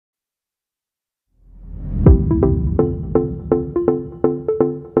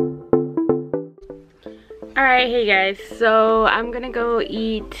Alright, hey guys, so I'm gonna go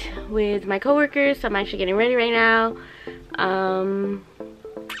eat with my coworkers. So I'm actually getting ready right now.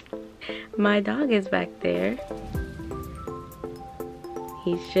 My dog is back there.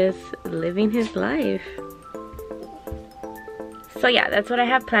 He's just living his life. So yeah, that's what I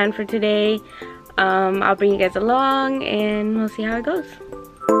have planned for today. I'll bring you guys along and we'll see how it goes.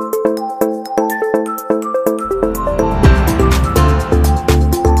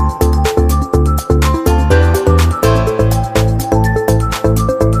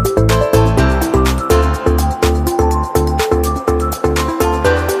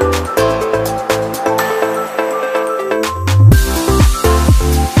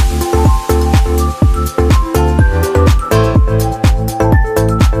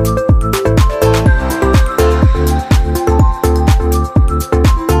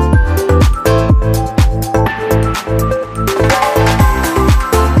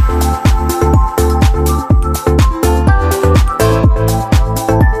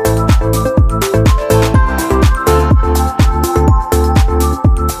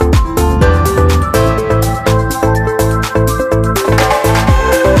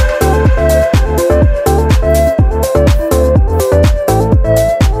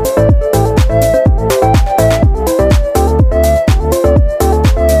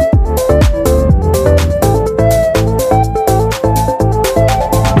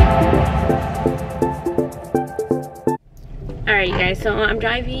 Alright guys, so I'm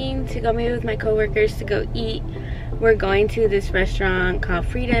driving to go meet with my coworkers to go eat. We're going to this restaurant called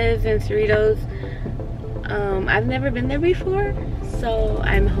Frida's and Cerritos. I've never been there before, so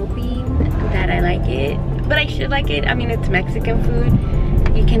I'm hoping that I like it. But I should like it. I mean, it's Mexican food.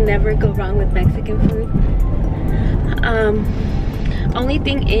 You can never go wrong with Mexican food. Only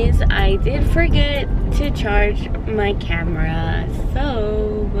thing is, I did forget to charge my camera,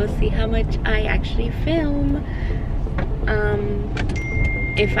 so we'll see how much I actually film.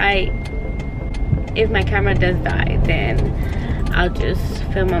 If my camera does die, then I'll just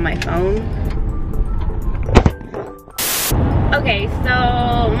film on my phone. Okay,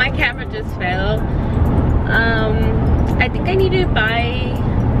 so my camera just fell. I think I need to buy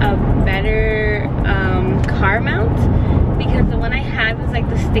a better car mount, because the one I have is like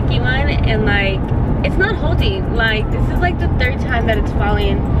the sticky one, and like it's not holding. Like, this is like the third time that it's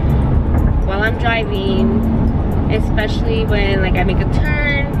falling while I'm driving, especially when like I make a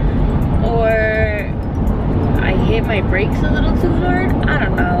turn or I hit my brakes a little too hard. I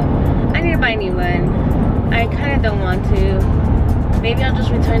don't know. I need to buy a new one. I kind of don't want to. Maybe I'll just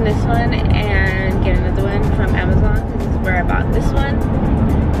return this one and get another one from Amazon. This is where I bought this one.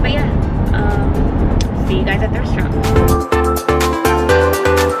 But yeah, see you guys at the restaurant.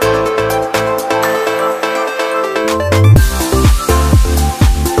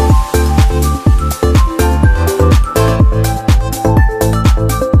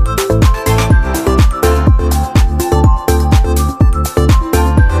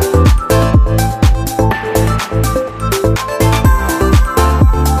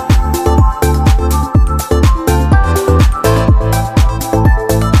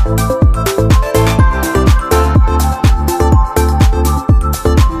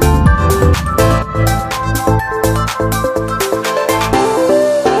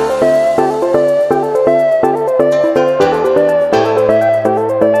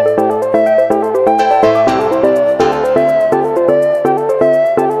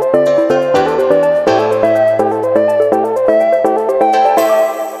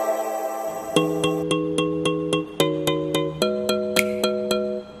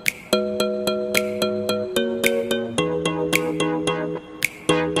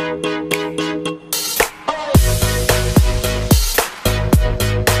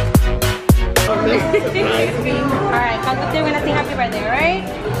 Alright, count to 3, we're gonna sing happy birthday, alright?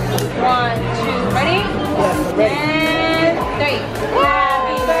 1, 2, ready? And 3.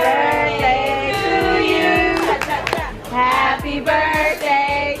 Happy birthday to you. Happy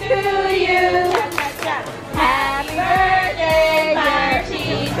birthday to you. Happy birthday,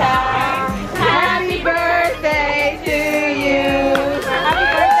 Marchita. Happy birthday to you. Happy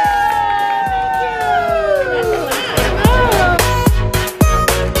birthday.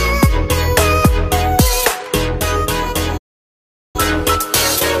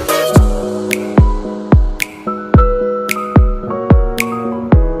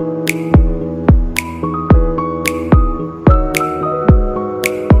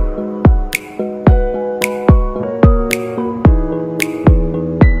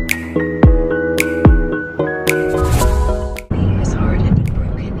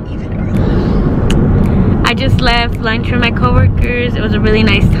 Left lunch with my coworkers. It was a really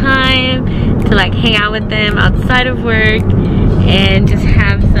nice time. to like hang out with them outside of work and just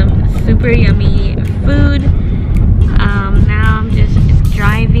have some super yummy food. Now I'm just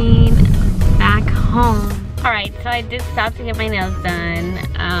driving back home. Alright, so I did stop to get my nails done.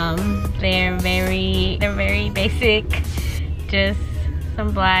 They're very basic. Just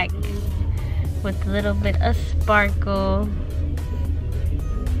some black with a little bit of sparkle.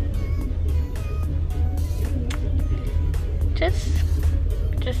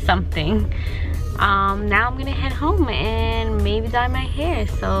 Just something. Now I'm gonna head home and maybe dye my hair,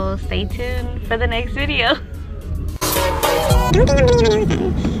 so stay tuned for the next video.